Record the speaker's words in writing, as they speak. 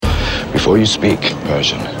Before you speak,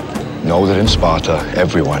 Persian, know that in Sparta,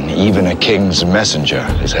 everyone, even a king's messenger,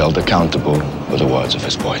 is held accountable for the words of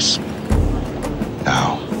his voice.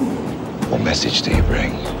 Now, what message do you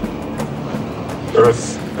bring?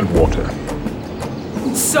 Earth and water.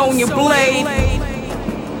 Sonja Blade.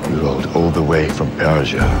 You rode all the way from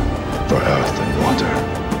Persia for earth and water.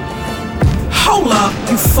 Hold up,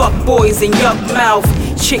 you fuck boys in yuck mouth.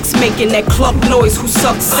 Chicks making that cluck noise who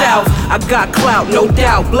suck south. I got clout, no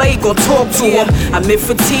doubt. Blade gon' talk to him. I'm in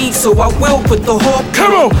fatigue, so I will put the hawk.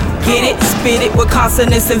 Come on! Get it, spit it with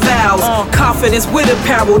consonants and vowels. Confidence with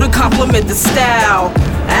apparel to complement the style.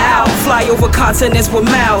 Ow, fly over continents with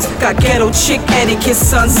mouths. Got ghetto chick etiquette,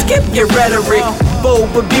 son, skip your rhetoric.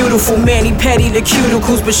 Bold but beautiful, Manny Petty the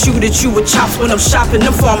cuticles. But shoot at you with chops when I'm shopping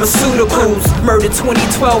them pharmaceuticals. Murder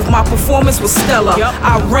 2012, my performance was stellar.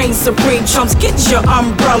 I reign supreme, chumps, get your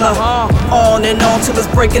umbrella. On and on till it's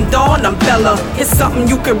breaking dawn, I'm Bella. It's something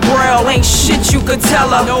you can braille, ain't shit you could tell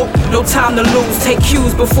her. No time to lose, take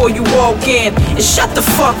cues before you walk in. And shut the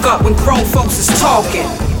fuck up when grown folks is talking.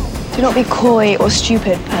 Do not be coy or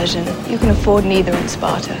stupid, Persian. You can afford neither in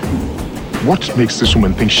Sparta. What makes this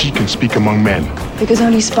woman think she can speak among men? Because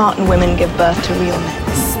only Spartan women give birth to real men.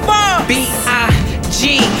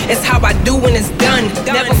 B.I.G. is how I do when it's done.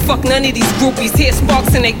 Never fuck none of these groupies. Here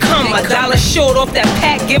Sparx and they come. $1 short off that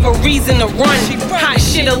pack, give a reason to run. Hot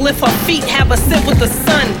shit'll lift her feet, have a sip with the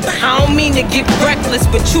sun. I don't mean to get reckless,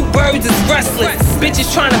 but you birds is restless.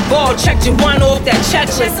 Bitches trying to ball, check your one off that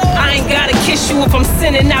checklist. I ain't gotta kiss you if I'm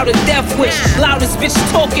sending out a death wish. Loudest bitch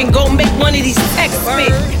talking, go make one of these texts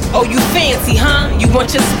fit. Oh, you fancy, huh? You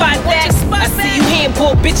want your spot back? I see you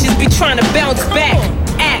handball bitches be trying to bounce back.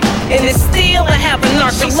 Act, and it's still I have a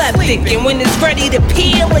narcoleptic. And when it's ready to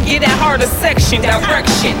peel and get that harder section,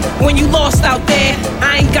 direction. When you lost out there,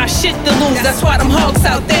 I ain't got shit to lose. That's why them hogs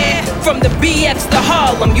out there. From the BX to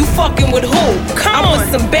Harlem, you fucking with who? I'm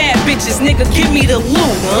with some bad bitches, nigga, give me the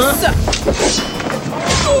loot, huh?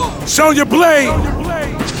 Sonja Blade,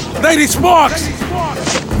 Lady Sparx,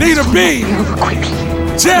 Nita B,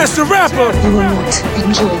 Jazz the Rapper. You will not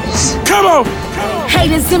enjoy this. Come on!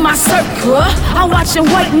 Haters in my circle, I'm watching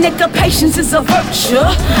white nigga, patience is a virtue.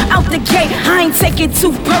 Out the gate, I ain't taking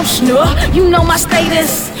too personal. You know my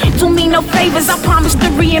status, do me no favors, I promise to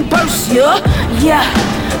reimburse you. Yeah,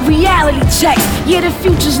 reality checks, yeah the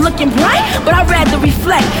future's looking bright, but I'd rather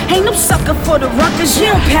reflect. Ain't no sucker for the ruckus, you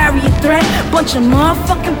don't parry a threat. Bunch of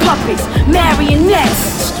motherfucking puppets,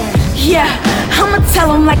 marionettes. Yeah, I'ma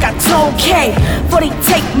tell them like I told K. Before they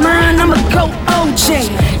take mine, I'ma go OJ.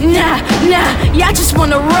 Nah, yeah, I just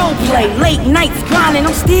wanna role play. Late nights grinding,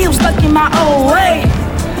 I'm still stuck in my old way.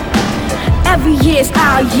 Every year's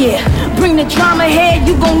our year. Bring the drama here,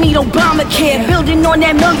 you gon' need Obamacare. Building on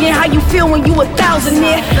that million, how you feel when you 1,000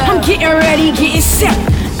 there? I'm getting ready, getting set,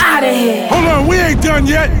 out of here. Hold on, we ain't done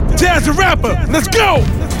yet. Jazz the Rapper, let's go!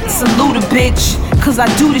 Salute a bitch, cause I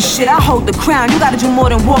do this shit, I hold the crown. You gotta do more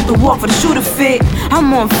than walk the walk for the shoe to fit.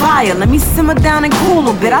 I'm on fire, let me simmer down and cool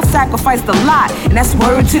a bit. I sacrificed a lot, and that's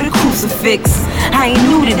word to the crucifix. I ain't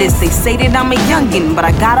new to this, they say that I'm a youngin', but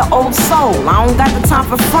I got an old soul. I don't got the time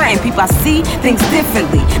for frontin', people I see things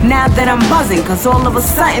differently. Now that I'm buzzing, cause all of a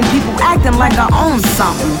sudden people acting like I own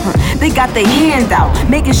something. They got their hand out,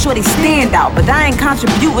 making sure they stand out, but I ain't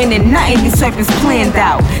contributing in nothing these serpents planned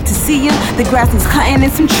out. To see you, the grass is cutting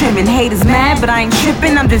and some trimming. Haters mad, but I ain't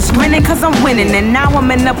tripping, I'm just grinning cause I'm winning. And now I'm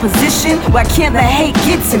in a position where I can't let hate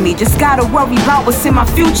get to me. Just gotta worry about what's in my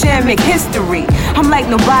future and make history. I'm like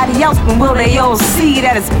nobody else, but will they all see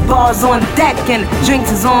that it's bars on deck and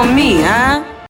drinks is on me, huh?